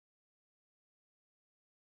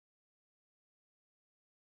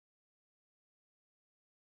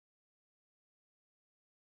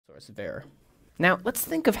source of error. Now, let's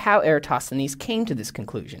think of how Eratosthenes came to this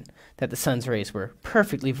conclusion, that the sun's rays were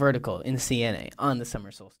perfectly vertical in Siena on the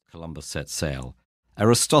summer solstice. Columbus set sail.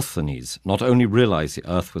 Eratosthenes not only realized the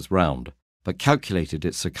Earth was round, but calculated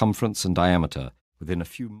its circumference and diameter within a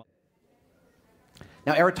few months.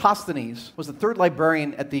 Now, Eratosthenes was the third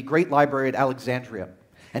librarian at the Great Library at Alexandria,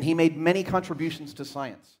 and he made many contributions to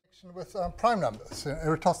science. With prime numbers.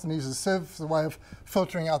 Eratosthenes' sieve is a way of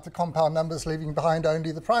filtering out the compound numbers, leaving behind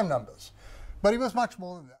only the prime numbers. But he was much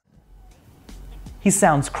more than that. He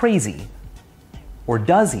sounds crazy. Or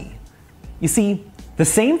does he? You see, the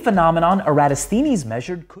same phenomenon Eratosthenes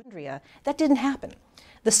measured could... That didn't happen.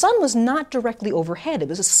 The sun was not directly overhead. It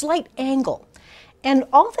was a slight angle. And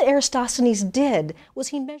all that Eratosthenes did was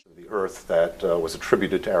he measured the Earth that was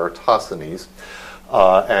attributed to Eratosthenes.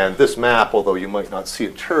 And this map, although you might not see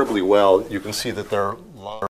it terribly well, you can see that there are